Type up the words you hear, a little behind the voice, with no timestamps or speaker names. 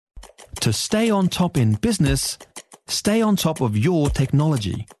To stay on top in business, stay on top of your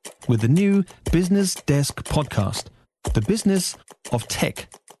technology with the new Business Desk podcast, The Business of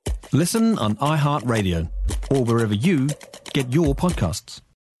Tech. Listen on iHeartRadio or wherever you get your podcasts.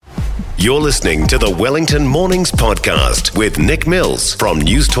 You're listening to the Wellington Mornings podcast with Nick Mills from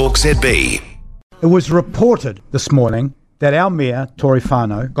News Talk ZB. It was reported this morning that our Mayor, Tory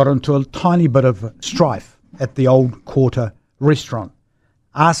Whanau, got into a tiny bit of strife at the Old Quarter restaurant.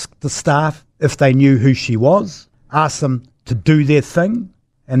 Asked the staff if they knew who she was, asked them to do their thing,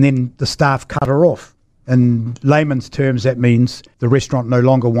 and then the staff cut her off. In layman's terms, that means the restaurant no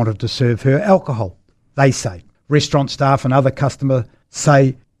longer wanted to serve her alcohol, they say. Restaurant staff and other customers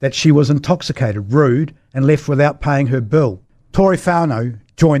say that she was intoxicated, rude, and left without paying her bill. Tory Whanau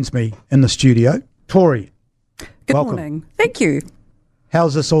joins me in the studio. Tory, good welcome. Morning. Thank you.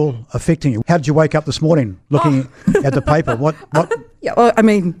 How's this all affecting you? How did you wake up this morning looking at the paper? What? Yeah, well, I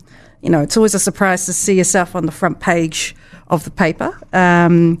mean, you know, it's always a surprise to see yourself on the front page of the paper.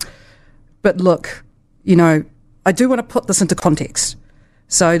 But look, you know, I do want to put this into context.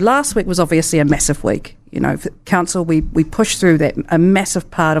 So last week was obviously a massive week. You know, for council, we pushed through that, a massive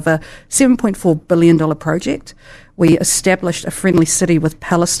part of a $7.4 billion project. We established a friendly city with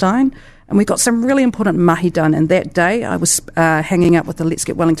Palestine, and we got some really important mahi done. And that day, I was hanging out with the Let's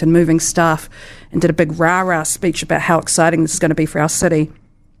Get Wellington Moving staff and did a big rah-rah speech about how exciting this is going to be for our city.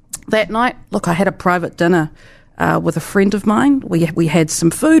 That night, look, I had a private dinner with a friend of mine. We had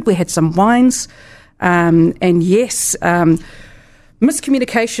some food, we had some wines, and yes,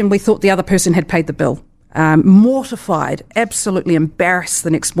 miscommunication, we thought the other person had paid the bill. Mortified, absolutely embarrassed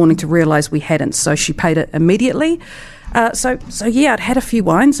the next morning to realise we hadn't, so she paid it immediately. So yeah, I'd had a few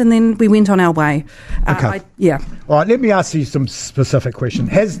wines and then we went on our way. Okay. Yeah. All right, let me ask you some specific question.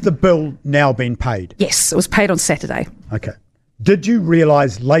 Has the bill now been paid? Yes, it was paid on Saturday. Okay. Did you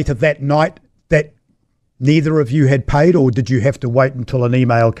realise later that night that neither of you had paid, or did you have to wait until an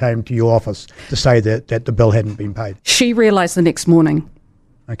email came to your office to say that the bill hadn't been paid? She realised the next morning.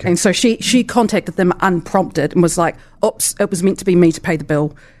 Okay. And so she contacted them unprompted and was like, oops, it was meant to be me to pay the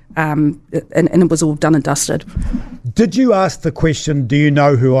bill. And it was all done and dusted. Did you ask the question, do you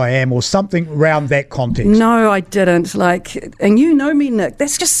know who I am, or something around that context? No, I didn't. And you know me, Nick.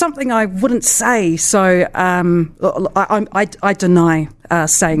 That's just something I wouldn't say. So I deny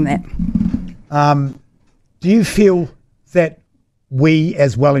saying that. Do you feel that we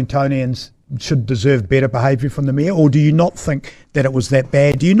as Wellingtonians should deserve better behaviour from the Mayor, or do you not think that it was that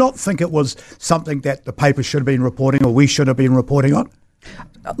bad? Do you not think it was something that the paper should have been reporting, or we should have been reporting on?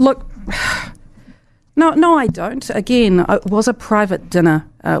 Look, no, I don't. Again, it was a private dinner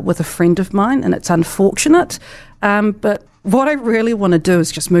with a friend of mine, and it's unfortunate. But what I really want to do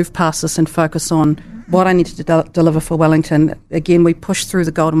is just move past this and focus on what I need to deliver for Wellington. Again, we pushed through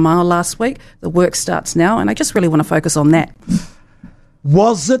the Golden Mile last week. The work starts now, and I just really want to focus on that.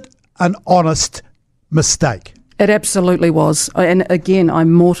 Was it an honest mistake? It absolutely was. And again,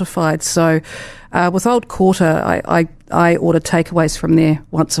 I'm mortified. So with Old Quarter, I order takeaways from there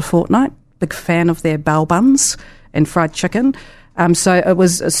once a fortnight. Big fan of their bao buns and fried chicken. So it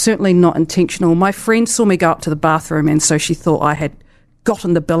was certainly not intentional. My friend saw me go up to the bathroom, and so she thought I had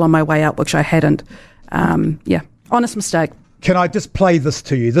gotten the bill on my way out, which I hadn't. Yeah, honest mistake. Can I just play this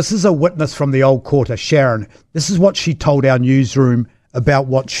to you? This is a witness from the Old Quarter, Sharon. This is what she told our newsroom about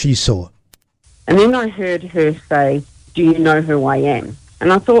what she saw. And then I heard her say, do you know who I am?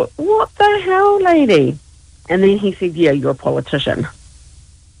 And I thought, what the hell, lady? And then he said, yeah, you're a politician.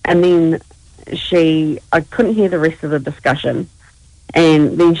 And then I couldn't hear the rest of the discussion.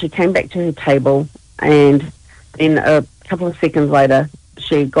 And then she came back to her table, and then a couple of seconds later,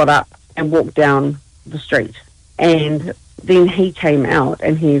 she got up and walked down the street. And then he came out,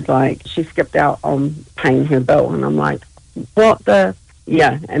 and he's like, she skipped out on paying her bill. And I'm like, what the...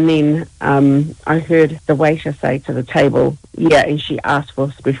 Yeah, and then I heard the waiter say to the table, yeah, and she asked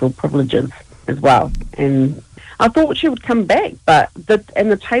for special privileges as well. And I thought she would come back, but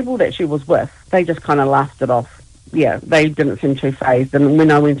the table that she was with, they just kind of laughed it off. Yeah, they didn't seem too fazed. And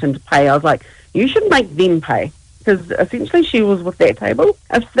when I went in to pay, I was like, you should make them pay, because essentially she was with that table.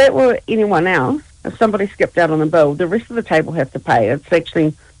 If that were anyone else, if somebody skipped out on the bill, the rest of the table has to pay. It's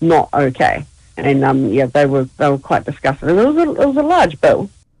actually not okay. And yeah, they were quite disgusted. And it was a large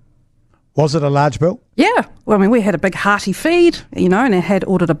bill. Was it a large bill? Yeah. Well, I mean, we had a big hearty feed, you know, and I had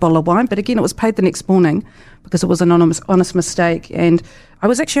ordered a bottle of wine. But again, it was paid the next morning because it was an honest mistake. And I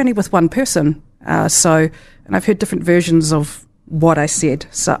was actually only with one person. And I've heard different versions of what I said.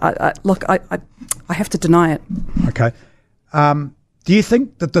 So, I have to deny it. Okay. Do you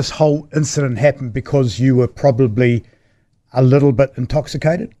think that this whole incident happened because you were probably a little bit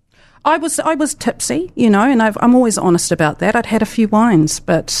intoxicated? I was tipsy, and I'm always honest about that. I'd had a few wines,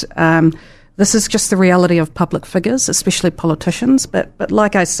 but this is just the reality of public figures, especially politicians. But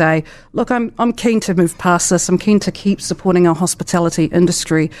like I say, look, I'm keen to move past this. I'm keen to keep supporting our hospitality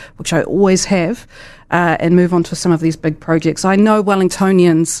industry, which I always have, and move on to some of these big projects. I know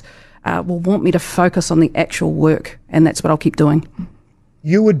Wellingtonians will want me to focus on the actual work, and that's what I'll keep doing.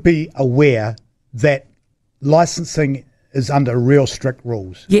 You would be aware that licensing is under real strict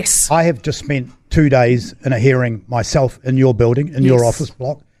rules. Yes. I have just spent 2 days in a hearing myself in your building, in your office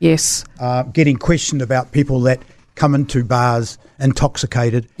block. Yes. Getting questioned about people that come into bars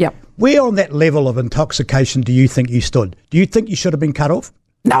intoxicated. Yep. Where on that level of intoxication do you think you stood? Do you think you should have been cut off?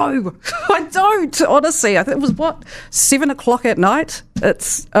 No, I don't, honestly. I think it was, 7:00 at night?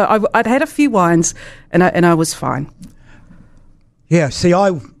 I'd had a few wines and I was fine. Yeah, see,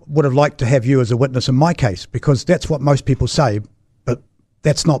 I would have liked to have you as a witness in my case, because that's what most people say, but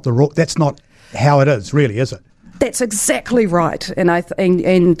that's not the rule. That's not how it is, really, is it? That's exactly right,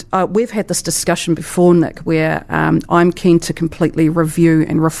 and we've had this discussion before, Nick, where I'm keen to completely review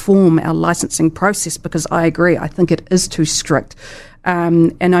and reform our licensing process, because I agree, I think it is too strict.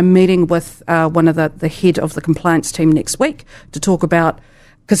 And I'm meeting with one of the head of the compliance team next week to talk about,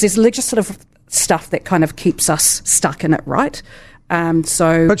 because there's legislative stuff that kind of keeps us stuck in it, right?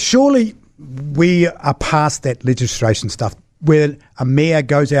 But surely we are past that legislation stuff where a mayor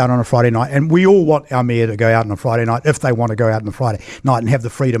goes out on a Friday night, and we all want our mayor to go out on a Friday night if they want to go out on a Friday night and have the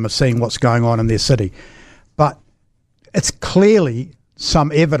freedom of seeing what's going on in their city. But it's clearly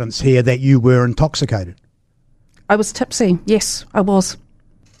some evidence here that you were intoxicated. I was tipsy. Yes, I was.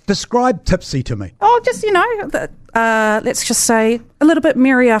 Describe tipsy to me. Oh, just, let's just say a little bit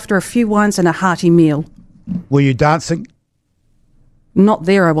merry after a few wines and a hearty meal. Were you dancing? Not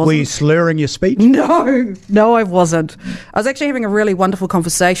there, I wasn't. Were you slurring your speech? No, I wasn't. I was actually having a really wonderful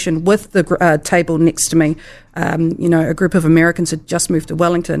conversation with the table next to me. A group of Americans had just moved to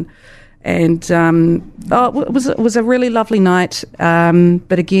Wellington. And it was a really lovely night.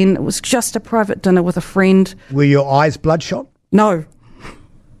 But again, it was just a private dinner with a friend. Were your eyes bloodshot? No.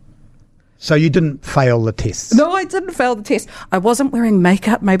 So you didn't fail the test? No, I didn't fail the test. I wasn't wearing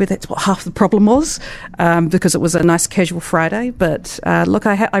makeup. Maybe that's what half the problem was, because it was a nice casual Friday. But look,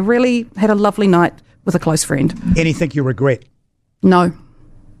 I really had a lovely night with a close friend. Anything you regret? No.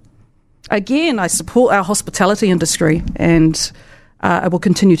 Again, I support our hospitality industry, and I will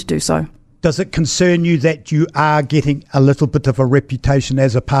continue to do so. Does it concern you that you are getting a little bit of a reputation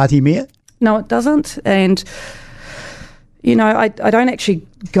as a party mayor? No, it doesn't. And I don't actually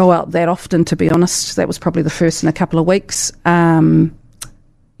go out that often, to be honest. That was probably the first in a couple of weeks. Again,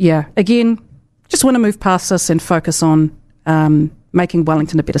 just want to move past this and focus on making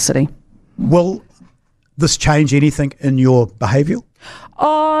Wellington a better city. Will this change anything in your behaviour?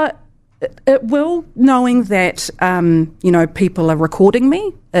 It will, knowing that, people are recording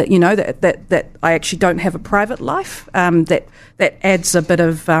me, that I actually don't have a private life. That adds a bit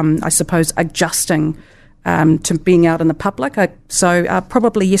of, I suppose, adjusting to being out in the public.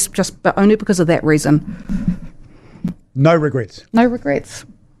 Probably yes, but only because of that reason. No regrets? No regrets.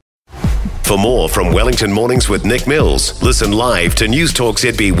 For more from Wellington Mornings with Nick Mills, listen live to News Talk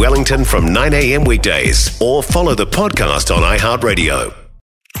ZB Wellington from 9 a.m. weekdays, or follow the podcast on iHeartRadio.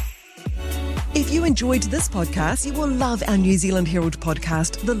 If you enjoyed this podcast, you will love our New Zealand Herald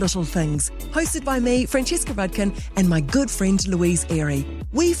podcast, The Little Things, hosted by me, Francesca Rudkin, and my good friend Louise Airy.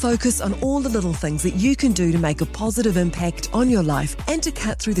 We focus on all the little things that you can do to make a positive impact on your life and to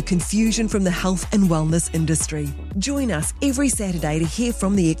cut through the confusion from the health and wellness industry. Join us every Saturday to hear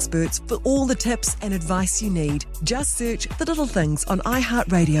from the experts for all the tips and advice you need. Just search The Little Things on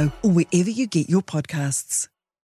iHeartRadio or wherever you get your podcasts.